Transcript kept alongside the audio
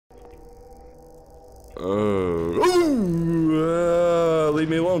Leave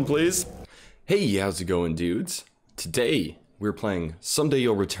me alone, please. Hey, how's it going, dudes? Today, we're playing Someday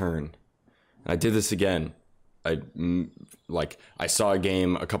You'll Return. I did this again. I saw a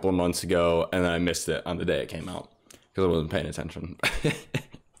game a couple of months ago, and then I missed it on the day it came out. Because I wasn't paying attention.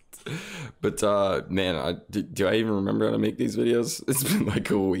 But, man, do I even remember how to make these videos? It's been like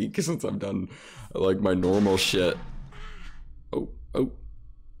a week since I've done, like, my normal shit.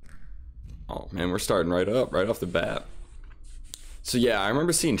 Oh, man, we're starting right off the bat. So, yeah, I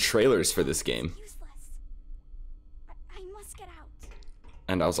remember seeing trailers for this game. I must get out.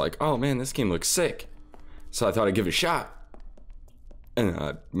 And I was like, oh, man, this game looks sick. So I thought I'd give it a shot. And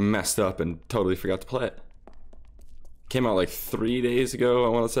I messed up and totally forgot to play it. Came out like 3 days ago, I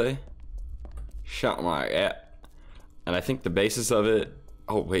want to say. Shot my at. And I think the basis of it...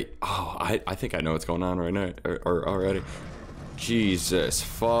 Oh, wait. Oh, I think I know what's going on right now. Or already. Jesus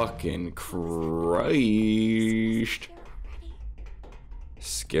fucking Christ.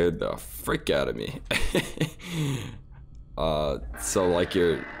 Scared the frick out of me. So like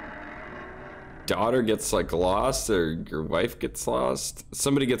your daughter gets like lost, or your wife gets lost.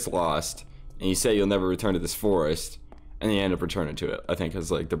 Somebody gets lost, and you say you'll never return to this forest, and you end up returning to it. I think is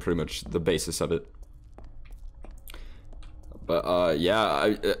like pretty much the basis of it. But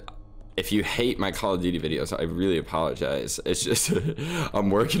yeah, if you hate my Call of Duty videos, I really apologize. It's just I'm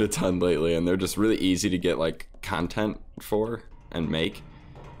working a ton lately, and they're just really easy to get like content for and make.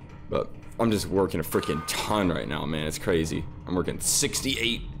 But I'm just working a freaking ton right now, man. It's crazy. I'm working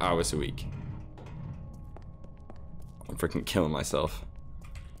 68 hours a week. I'm freaking killing myself.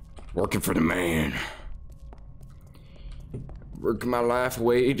 Working for the man. Working my life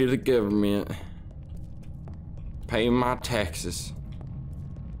away to the government. Paying my taxes.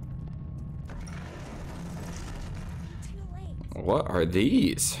 What are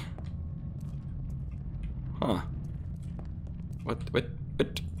these? Huh. What?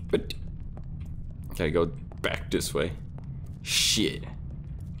 Gotta go back this way. Shit.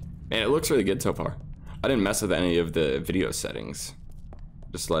 Man, it looks really good so far. I didn't mess with any of the video settings.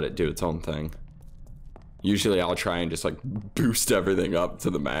 Just let it do its own thing. Usually I'll try and just like boost everything up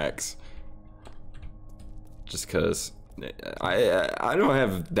to the max. Just cause I don't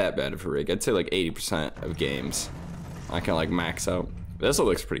have that bad of a rig. I'd say like 80% of games I can like max out. This one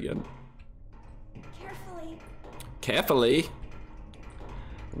looks pretty good. Carefully.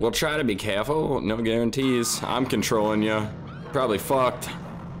 We'll try to be careful. No guarantees. I'm controlling you. Probably fucked.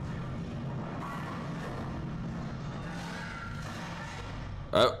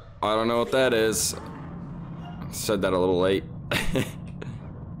 Oh, I don't know what that is. Said that a little late.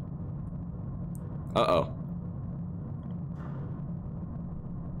 Uh-oh.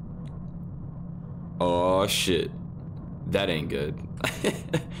 Oh, shit. That ain't good.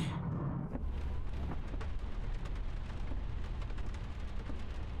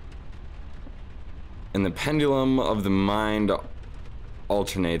 And the pendulum of the mind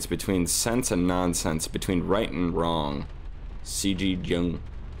alternates between sense and nonsense, between right and wrong. CG Young.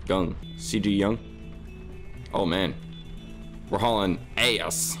 CG Young? Oh man. We're hauling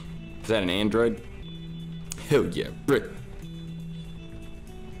ass. Is that an Android? Hell yeah, Brit.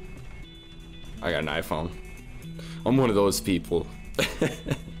 I got an iPhone. I'm one of those people.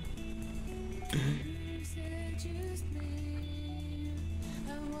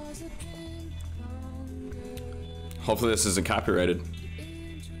 Hopefully this isn't copyrighted.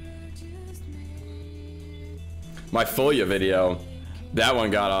 My Fulia video, that one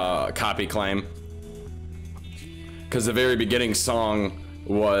got a copy claim. Because the very beginning song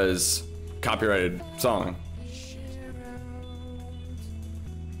was copyrighted song.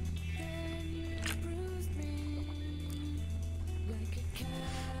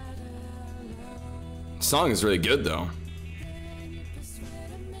 The song is really good though.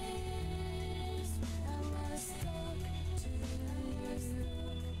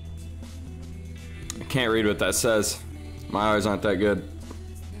 Can't read what that says. My eyes aren't that good.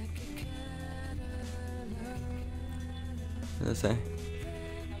 What does it say?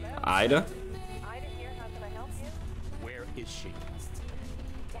 Ida? Ida here, how can I help you? Where is she?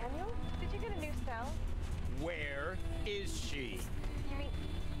 Daniel, did you get a new cell? Where is she? You mean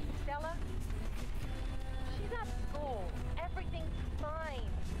Stella? She's at school. Everything's fine.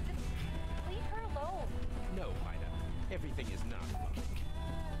 Just leave her alone. No, Ida. Everything is not fine.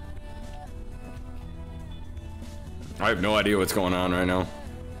 I have no idea what's going on right now.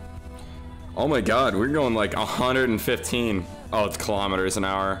 Oh my god, we're going like 115. Oh, it's kilometers an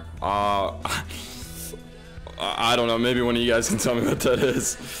hour. I don't know, maybe one of you guys can tell me what that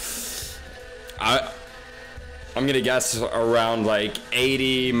is. I'm gonna guess around like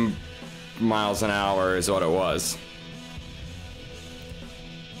 80 miles an hour is what it was.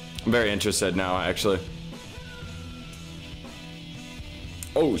 I'm very interested now, actually.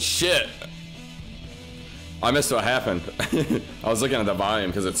 Oh shit! I missed what happened. I was looking at the volume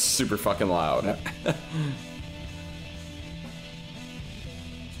because it's super fucking loud.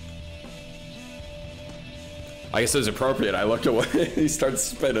 I guess it was appropriate. I looked away. He starts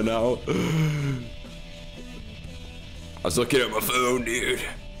spinning out. I was looking at my phone, dude.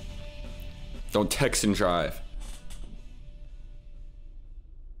 Don't text and drive.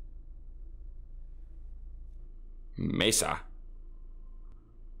 Mesa.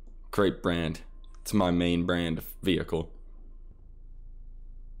 Great brand. It's my main brand vehicle.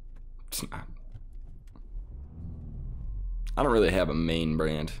 It's not. I don't really have a main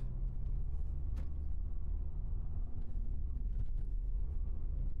brand.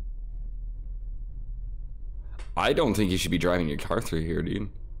 I don't think you should be driving your car through here, dude.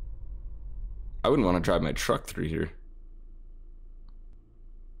 I wouldn't want to drive my truck through here.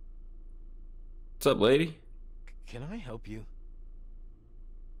 What's up, lady? Can I help you?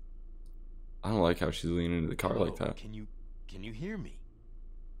 I don't like how she's leaning into the car Hello, like that. Can you hear me?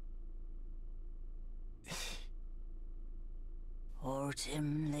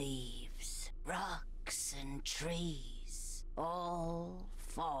 Autumn leaves, rocks and trees, all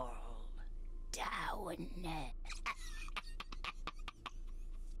fall down.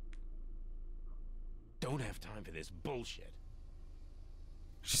 Don't have time for this bullshit.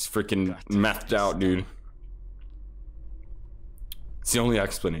 She's freaking methed out, dude. It's the only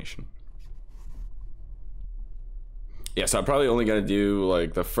explanation. Yeah, so I'm probably only gonna do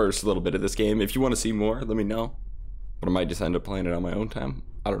like the first little bit of this game. If you want to see more, let me know. But I might just end up playing it on my own time.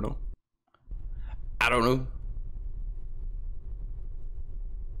 I don't know. I don't know.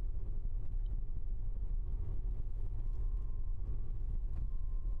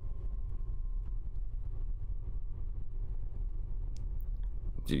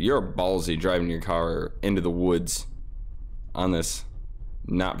 Dude, you're ballsy driving your car into the woods on this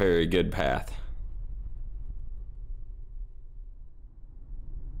not very good path.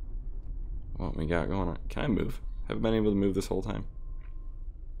 What we got going on? Can I move? Haven't been able to move this whole time.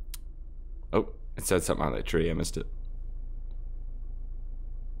 Oh, it said something on that tree. I missed it.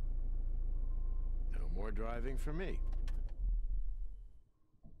 No more driving for me.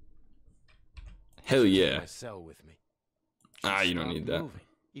 Hell yeah. My cell with me. Ah, you don't Stop need that. moving.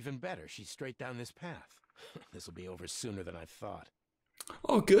 Even better, she's straight down this path. This will be over sooner than I thought.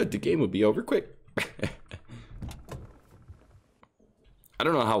 Oh, good. The game will be over quick. I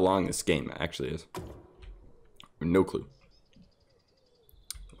don't know how long this game actually is. No clue.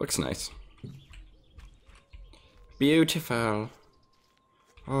 Looks nice. Beautiful.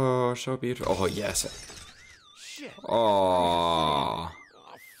 Oh, so beautiful. Oh, yes. Shit. Oh.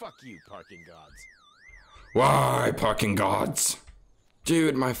 Oh, fuck you, parking gods. Why, parking gods?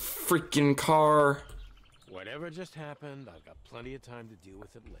 Dude, my freaking car. Whatever just happened, I've got plenty of time to deal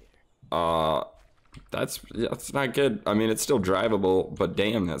with it later. That's not good. I mean, it's still drivable, but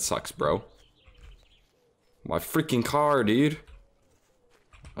damn, that sucks, bro. My freaking car, dude.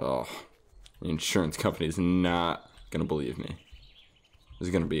 Oh, the insurance company is not gonna believe me. This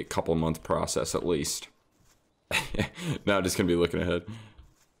is gonna be a couple month process at least. Now I'm just gonna be looking ahead.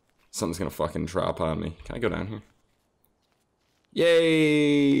 Something's gonna fucking drop on me. Can I go down here?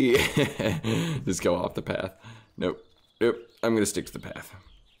 Yay! Just go off the path. Nope. Nope. I'm gonna stick to the path.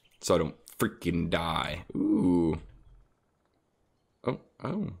 So I don't freaking die. Ooh. Oh.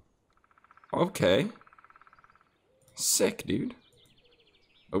 Okay. Sick, dude.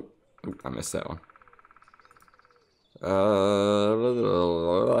 Oh, I missed that one.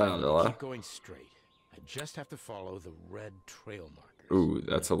 Keep going straight. I just have to follow the red trail markers. Ooh,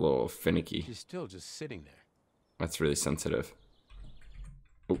 that's a little finicky. She's still just sitting there. That's really sensitive.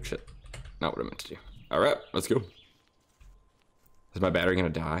 Oh, shit. Not what I meant to do. Alright, let's go. Is my battery gonna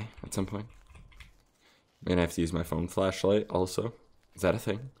die at some point? I'm gonna have to use my phone flashlight also. Is that a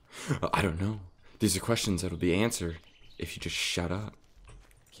thing? I don't know. These are questions that'll be answered if you just shut up.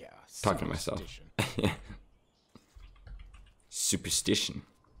 Yeah, Talking to myself. superstition. Superstition.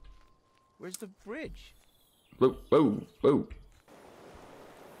 Where's the bridge? Whoa, whoa, whoa.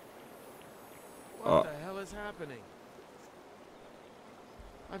 What the hell is happening?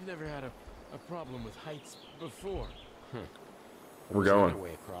 I've never had a problem with heights before. We're There's another going.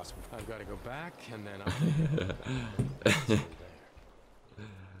 way across. I've got to go back, and then I'll...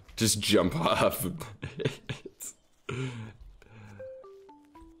 Just jump off.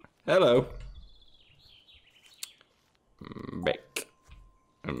 Hello. Back.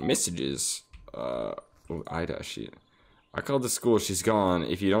 Messages. Oh, Ida, she. I called the school. She's gone.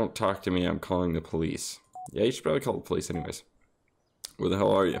 If you don't talk to me, I'm calling the police. Yeah, you should probably call the police anyways. Where the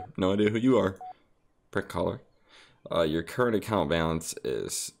hell are you? No idea who you are. Prick caller. Your current account balance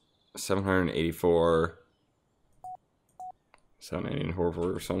is 784.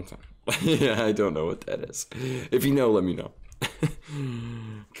 784 or something. Yeah, I don't know what that is. If you know, let me know.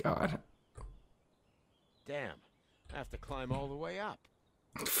 God. Damn. I have to climb all the way up.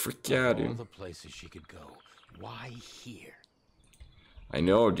 Freak yeah, dude. All the places she could go. Why here? I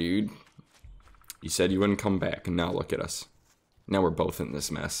know, dude. You said you wouldn't come back, and now look at us. Now we're both in this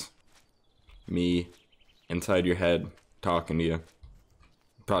mess. Me, inside your head, talking to you.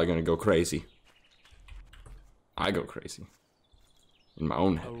 Probably gonna go crazy. I go crazy. In my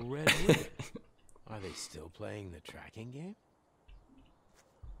own head. A red ribbon. Are they still playing the tracking game?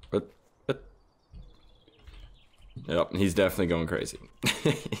 But. Yep, he's definitely going crazy.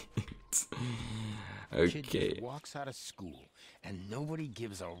 Kid Okay. just walks out of school and nobody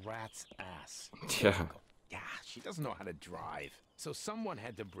gives a rat's ass. Yeah. Yeah, she doesn't know how to drive, so someone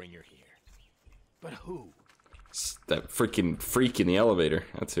had to bring her here. But who? That freaking freak in the elevator.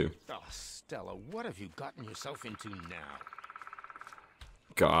 That's who. Oh, Stella, what have you gotten yourself into now?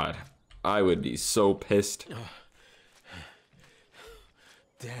 God. I would be so pissed.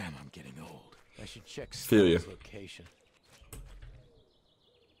 Damn, I'm getting old. I should check Feel ya. Stella's location.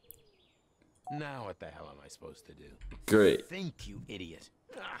 Now what the hell am I supposed to do? Great. Think, you idiot.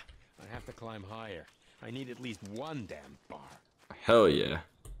 Ah, I have to climb higher. I need at least one damn bar. Hell yeah.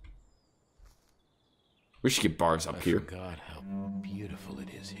 We should get bars up I here. forgot how beautiful it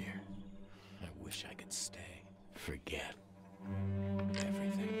is here. I wish I could stay. Forget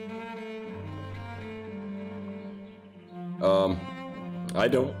everything. I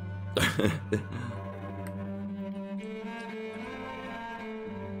don't.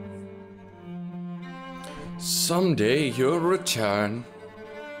 Someday you'll return.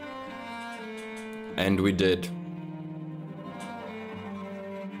 And we did.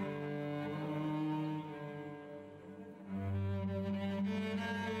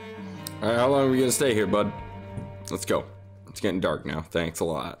 Alright, how long are we gonna stay here, bud? Let's go. It's getting dark now. Thanks a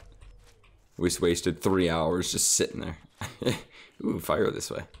lot. We just wasted 3 hours just sitting there. Ooh, fire this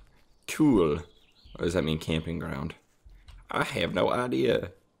way. Cool. What does that mean, camping ground? I have no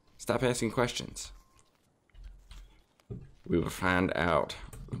idea. Stop asking questions. We will find out.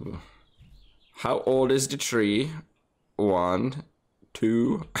 Ooh. How old is the tree? 1,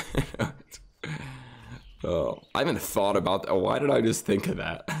 2. Oh, I haven't thought about that. Why did I just think of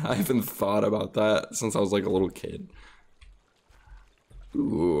that? I haven't thought about that since I was like a little kid.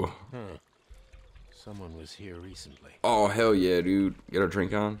 Ooh. Huh. Someone was here recently. Oh, hell yeah, dude. Get a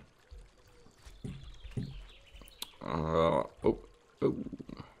drink on. Oh.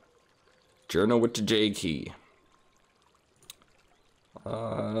 Journal with the J key.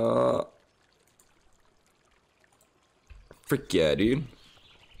 Frick yeah, dude.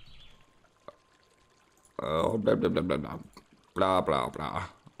 Oh, blah blah blah blah blah blah blah blah.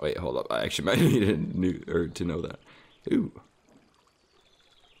 Wait, hold up. I actually might need to know that. Ooh.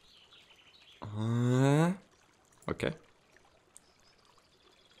 Okay.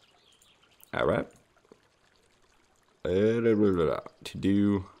 All right. To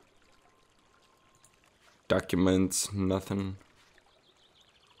do documents, nothing.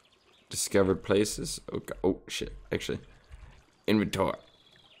 Discovered places. Okay. Oh shit. Actually, inventory.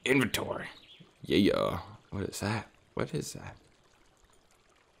 Yeah. What is that? What is that?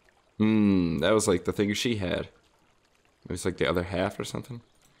 That was like the thing she had. It was like the other half or something.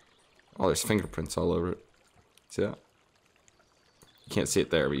 Oh, there's fingerprints all over it. See that? You can't see it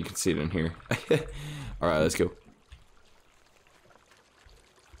there, but you can see it in here. Alright, let's go.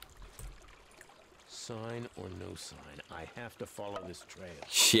 Sign or no sign, I have to follow this trail.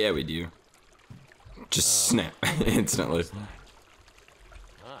 Yeah, we do. Just snap instantly.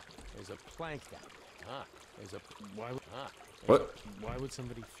 Ah, there's a plank down there. Ah, there's a What? Why would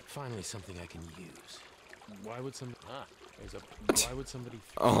somebody finally something I can use? Why would somebody why would somebody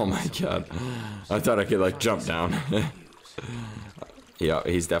Oh my god. I thought I could like jump down. Yeah,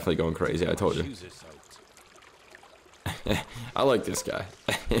 he's definitely going crazy, I told you. I like this guy.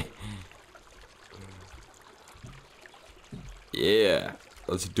 Yeah.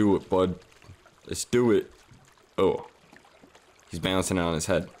 Let's do it, bud. Let's do it. Oh. He's bouncing on his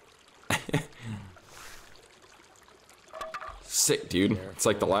head. Sick, dude. It's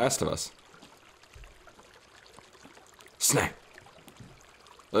like The Last of Us. Snap.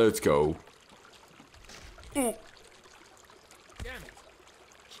 Let's go. Damn it.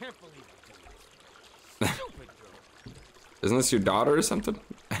 Can't believe I did this. Stupid girl. Isn't this your daughter or something?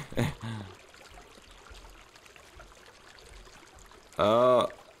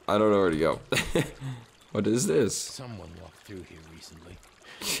 I don't know where to go. What is this? Someone walked through here recently.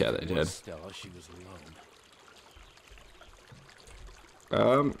 Yeah, they did. Stella, she was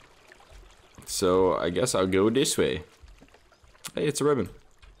alone. So I guess I'll go this way. Hey, it's a ribbon.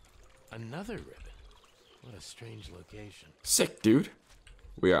 Another ribbon. What a strange location. Sick, dude.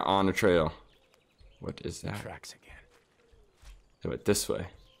 We are on a trail. What is that? Tracks again. They went this way.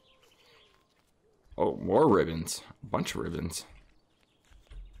 Oh, more ribbons. A bunch of ribbons.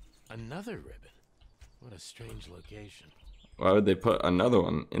 Another ribbon. What a strange location. Why would they put another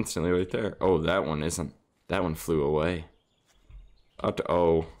one instantly right there? Oh, that one isn't. That one flew away. Up to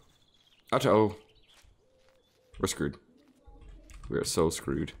O. Up to O. We're screwed. We are so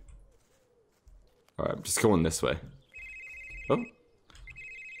screwed. Alright, I'm just going this way. Oh.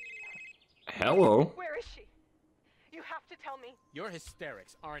 Hello. Where is she? You have to tell me. Your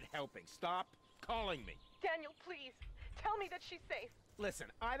hysterics aren't helping. Stop calling me. Daniel, please. Tell me that she's safe. Listen,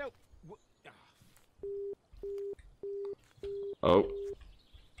 I don't... Oh.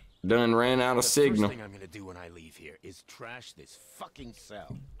 Done ran out of signal. The first thing I'm gonna do when I leave here is trash this fucking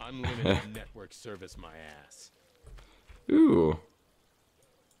cell. Unlimited network service my ass. Ooh.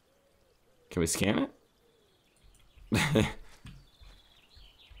 Can we scan it?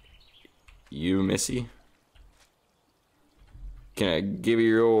 You, Missy? Can I give you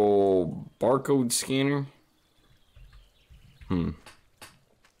your old barcode scanner? It's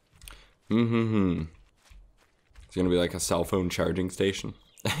gonna be like a cell phone charging station.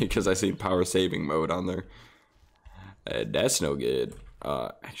 Because I see power saving mode on there. That's no good.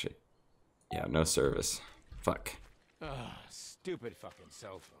 Actually, yeah, no service. Fuck. Stupid fucking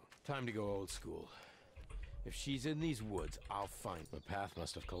cell phone. Time to go old school. If she's in these woods, I'll find the path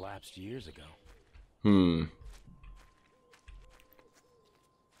must have collapsed years ago. Oh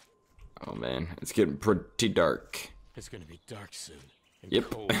man, it's getting pretty dark. It's gonna be dark soon. And Yep.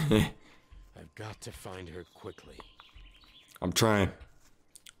 cold. I've got to find her quickly. I'm trying, man.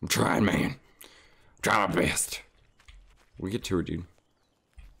 I'm trying my best. We get to her, dude.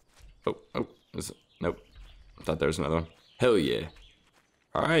 Oh, is it? Nope. I thought there was another one. Hell yeah.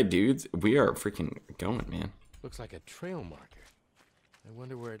 Alright, dudes. We are freaking going, man. Looks like a trail marker. I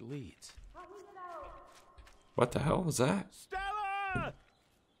wonder where it leads. What the hell was that? Stella!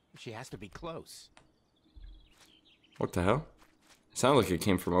 She has to be close. What the hell? It sounded like it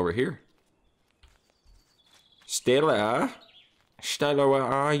came from over here. Stela? Stela, where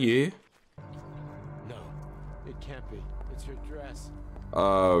are you? No, it can't be. It's her dress.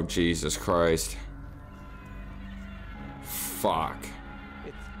 Oh, Jesus Christ. Fuck.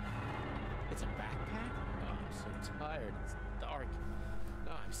 It's a backpack? Oh, I'm so tired. It's dark.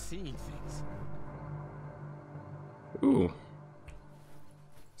 No, I'm seeing things. Ooh.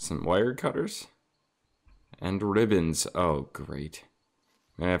 Some wire cutters. And ribbons. Oh, great.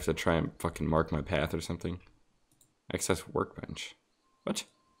 I'm gonna have to try and fucking mark my path or something. Access workbench. What?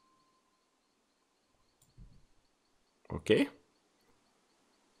 Okay.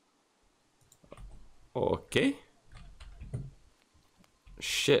 Okay.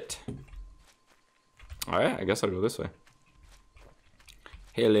 Shit. Alright, I guess I'll go this way.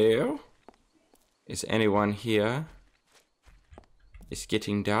 Hello? Is anyone here? It's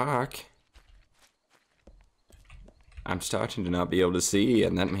getting dark. I'm starting to not be able to see,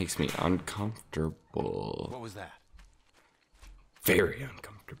 and that makes me uncomfortable. What was that? Very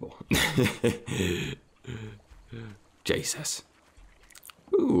uncomfortable. Jesus.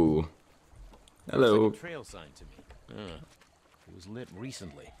 Ooh. Hello. Looks like a trail sign to me. It was lit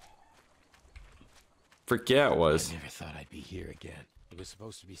recently. Frick yeah, it was. I never thought I'd be here again. It was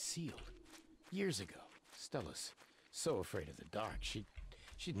supposed to be sealed. Years ago. Stella's so afraid of the dark, she'd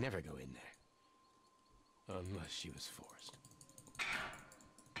never go in there. Unless she was forced.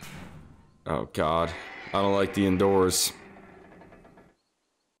 Oh god. I don't like the indoors.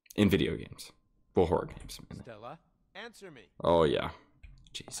 In video games. Well, horror games. Man. Stella, answer me. Oh yeah.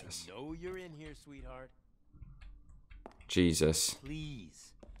 Jesus. I know you're in here, sweetheart. Jesus.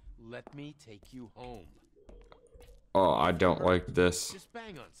 Please, let me take you home. Oh, I don't like this. Just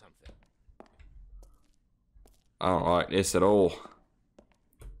bang on something. I don't like this at all.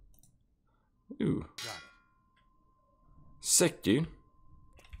 Ooh. Got it. Sick, dude.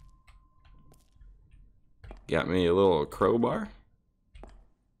 Got me a little crowbar.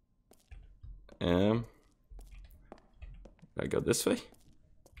 I go this way.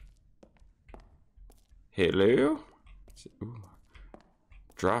 Hello? Ooh.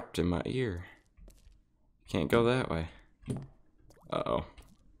 Dropped in my ear. Can't go that way. Uh-oh.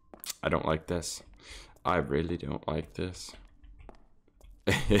 I don't like this. I really don't like this.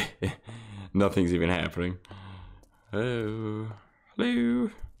 Nothing's even happening. Oh. Hello.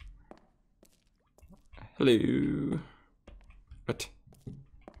 Hello. What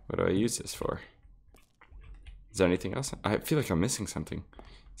do I use this for? Is there anything else? I feel like I'm missing something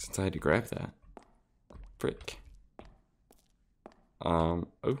since I had to grab that. Frick. Oh,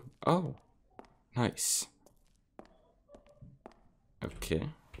 nice. Okay.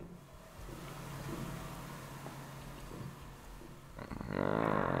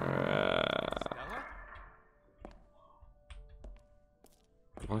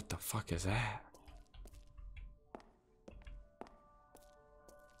 What the fuck is that?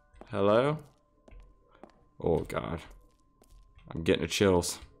 Hello? Oh god. I'm getting the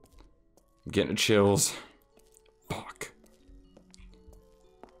chills. I'm getting the chills. Fuck.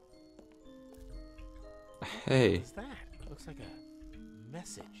 Hey. What's that? Looks like a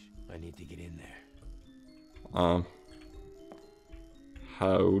message. I need to get in there.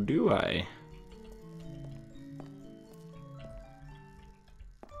 How do I?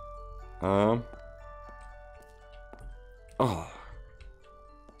 Oh.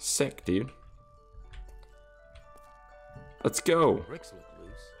 Sick, dude. Let's go. Bricks look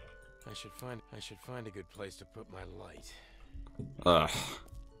loose. I should find a good place to put my light. Ugh.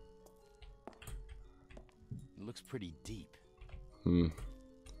 It looks pretty deep.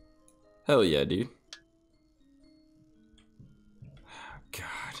 Hell yeah, dude.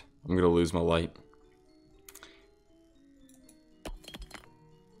 God, I'm gonna lose my light.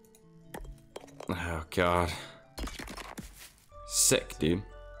 Oh god. Sick, dude. Now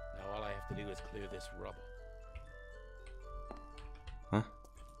all I have to do is clear this rubble. Huh?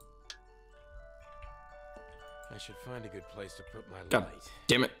 I should find a good place to put my God light.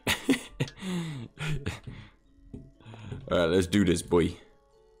 damn it. Alright, let's do this, boy.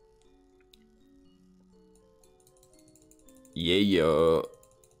 Yeah.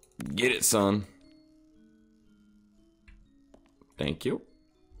 Get it, son. Thank you.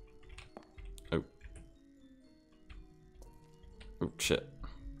 Oh. Oh, shit.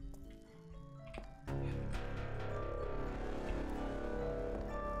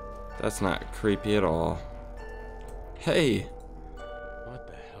 That's not creepy at all. Hey. What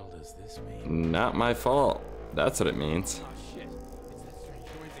the hell does this mean? Not my fault. That's what it means. Oh shit. It's that strange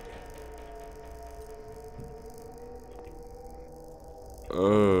noise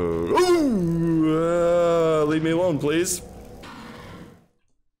again. Leave me alone, please.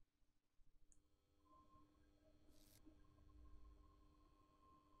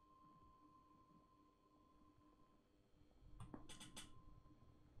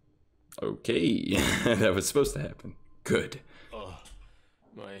 Okay, that was supposed to happen. Good. Oh,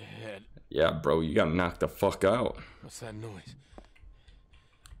 my head. Yeah, bro, you got knocked the fuck out. What's that noise?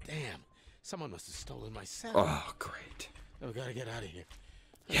 Damn, someone must have stolen my cell. Oh, great. Oh, we gotta get out of here.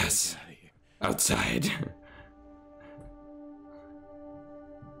 Yes. Get out of here. Outside.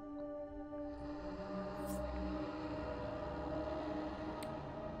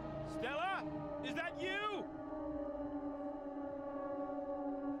 Stella, is that you?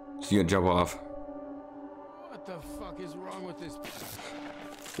 She's gonna jump off. What the fuck is wrong with this?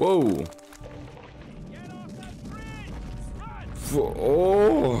 Whoa. Get off that bridge! Run!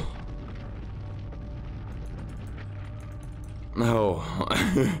 Oh. No.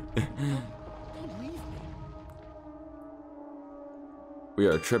 Don't leave me. We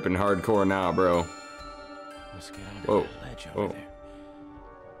are tripping hardcore now, bro. Let's get on Whoa. that ledge Whoa. over there.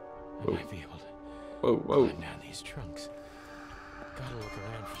 I Whoa. might be able to Whoa, whoa. climb down these trunks. Gotta look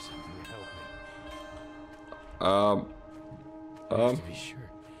around for something to help me. I have to be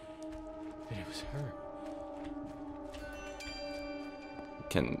sure that it was her.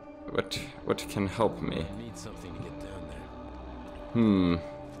 What can help me? I need something to get down there.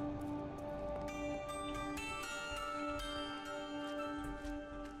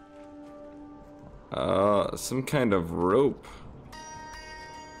 Some kind of rope.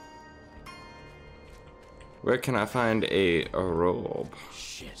 Where can I find a rope?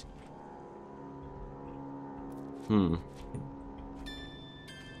 Shit.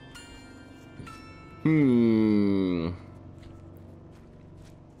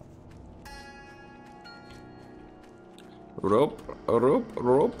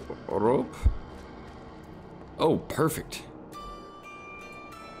 Rope. Oh, perfect.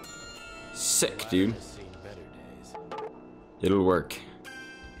 Sick, dude. I've seen better days. It'll work.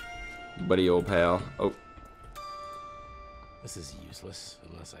 Buddy, old pal. Oh. This is useless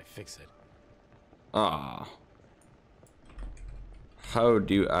unless I fix it. Ah. How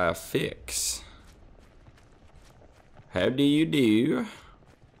do I fix? How do you do?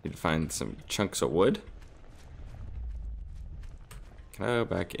 Need to find some chunks of wood. Can I go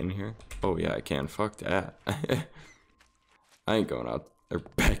back in here? Oh yeah, I can. Fuck that. I ain't going out. They're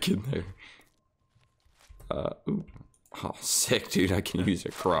back in there. Ooh. Oh, sick, dude. I can use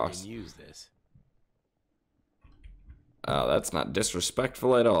a cross. I can use this. That's not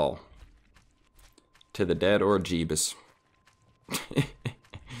disrespectful at all. To the dead or Jeebus.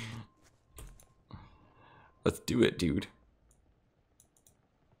 Let's do it, dude.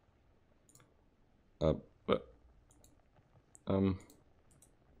 What?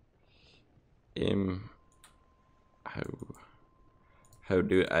 How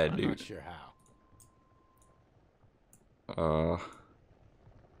do I do? I'm not sure how.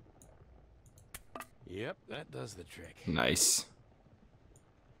 Yep, that does the trick. Nice.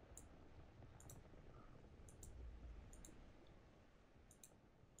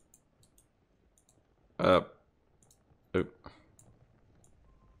 Oop.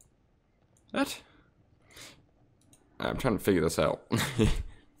 What? I'm trying to figure this out.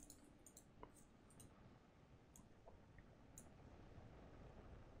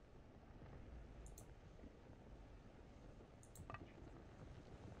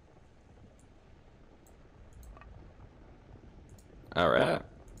 Alright.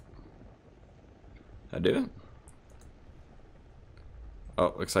 I do it.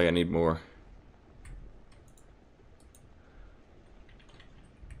 Oh, looks like I need more.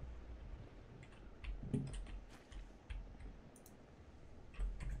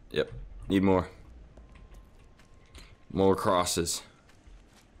 Yep, need more. More crosses.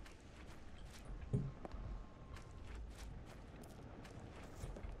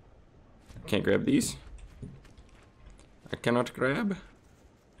 Can't grab these. I cannot grab.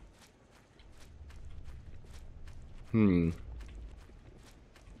 Is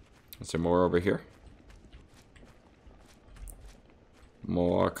there more over here?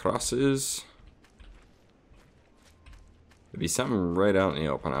 More crosses. There'd be something right out in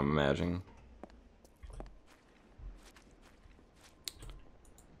the open, I'm imagining.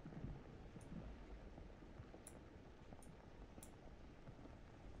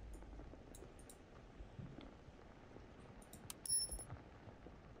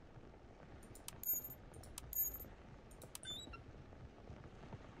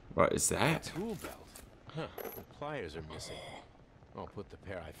 What is that? Tool belt. Huh. The pliers are missing. I'll put the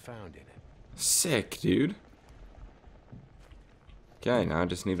pair I found in it. Sick, dude. Okay, now I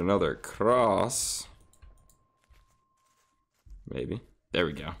just need another cross. Maybe. There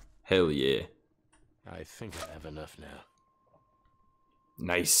we go. Hell yeah. I think I have enough now.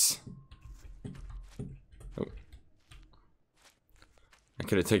 Nice. Oh. I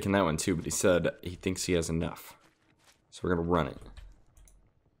could have taken that one too, but he said he thinks he has enough. So we're gonna run it.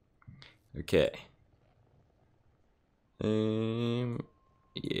 Okay.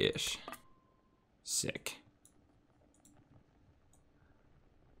 Yes. Sick.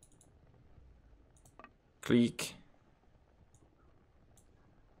 Click.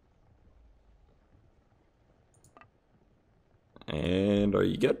 And are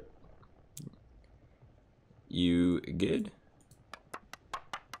you good? You good?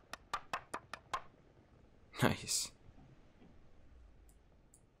 Nice.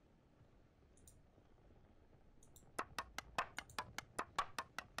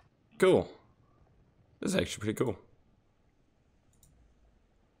 Cool. This is actually pretty cool.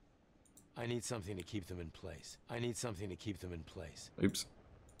 I need something to keep them in place. I need something to keep them in place. Oops.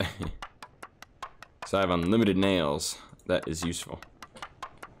 So I have unlimited nails. That is useful.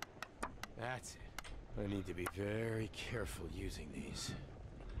 That's it. I need to be very careful using these.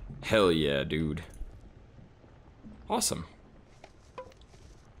 Hell yeah, dude. Awesome.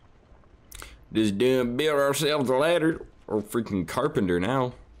 Just build ourselves a ladder. Or freaking carpenter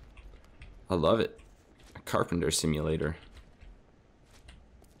now. I love it. A carpenter simulator.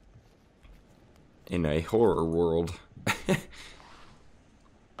 In a horror world.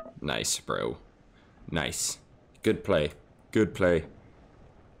 Nice, bro. Nice. Good play. Good play.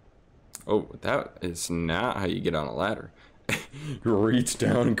 Oh, that is not how you get on a ladder. You reach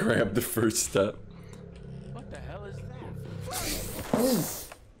down and grab the first step. What the hell is that?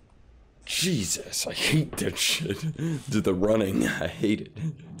 Jesus, I hate that shit. The running, I hate it.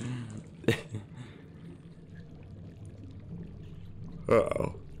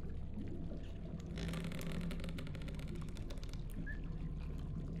 Uh-oh.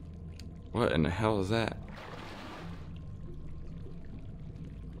 What in the hell is that?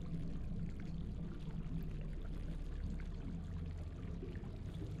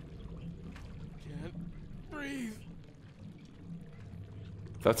 Can't breathe.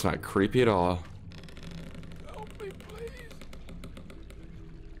 That's not creepy at all. Help me, please.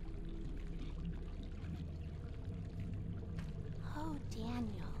 Oh, Daniel.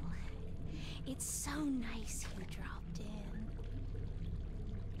 It's so nice you dropped in.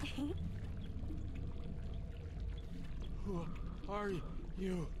 Who are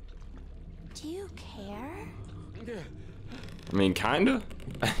you? Do you care? I mean, kinda.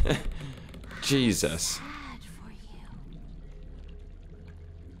 Jesus. Sad for you.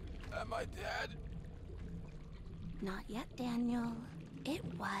 Am I dead? Not yet, Daniel. It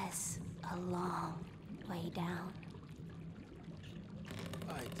was a long way down.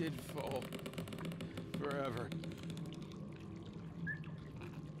 I did fall. Forever.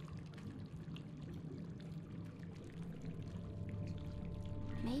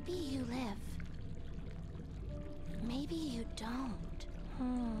 Maybe you live. Maybe you don't.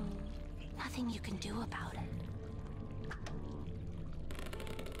 Nothing you can do about it.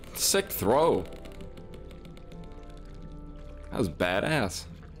 Sick throw. That was badass.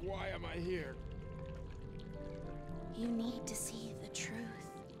 Why am I here? You need to see the truth.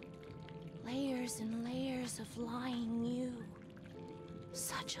 Layers and layers of lying you.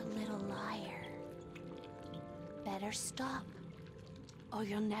 Such a little liar. Better stop, or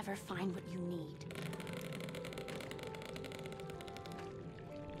you'll never find what you need.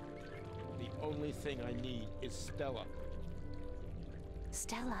 The only thing I need is Stela.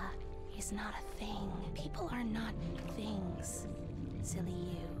 Stella is not a thing. People are not things. Silly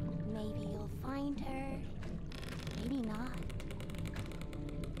you. Maybe you'll find her. Maybe not.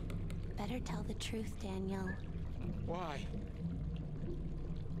 Better tell the truth, Daniel. Why?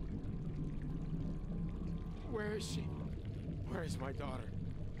 Where is she? Where is my daughter?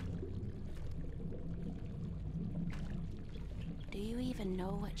 Do you even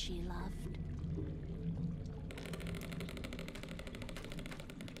know what she loved?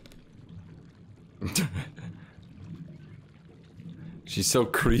 She's so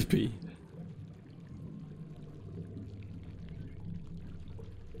creepy.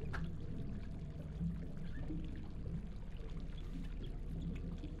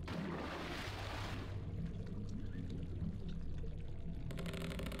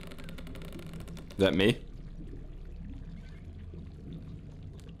 Is that me?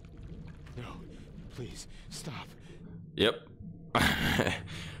 No, please, stop. Yep.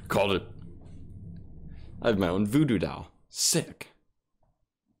 Called it. I have my own voodoo doll. Sick.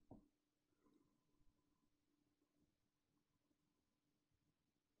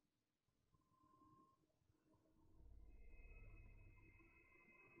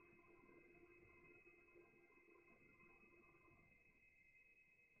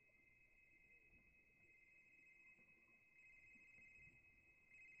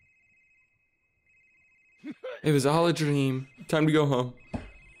 It was all a dream. Time to go home.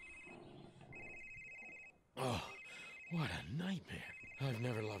 Oh, what a nightmare. I've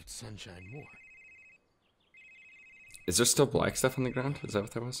never loved sunshine more. Is there still black stuff on the ground? Is that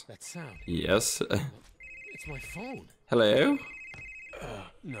what that was? That sound. Yes. It's my phone. Hello?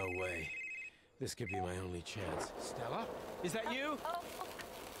 No way. This could be my only chance. Stella? Is that you?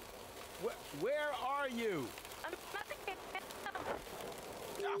 Where are you? I'm nothing.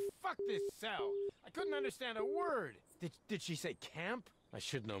 Ah, fuck this cell. I couldn't understand a word. Did she say camp? I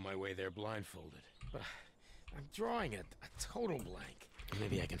should know my way there blindfolded. But I'm drawing a total blank.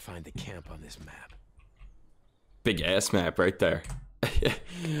 Maybe I can find the camp on this map. Big ass map right there.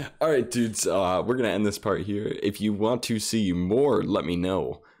 Alright, dudes, we're gonna end this part here. If you want to see more, let me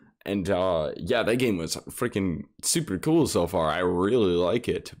know. And yeah, that game was freaking super cool so far. I really like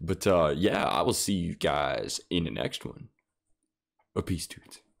it. But yeah, I will see you guys in the next one. Peace,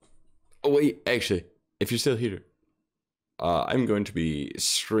 dudes. Oh wait, actually, if you're still here, I'm going to be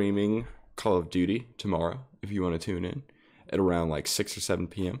streaming Call of Duty tomorrow, if you want to tune in, at around like 6 or 7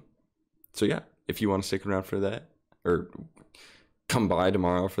 p.m. So yeah, if you want to stick around for that, or come by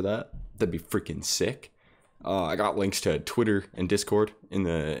tomorrow for that, that'd be freaking sick. I got links to Twitter and Discord in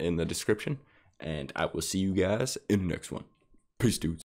the description, and I will see you guys in the next one. Peace, dudes.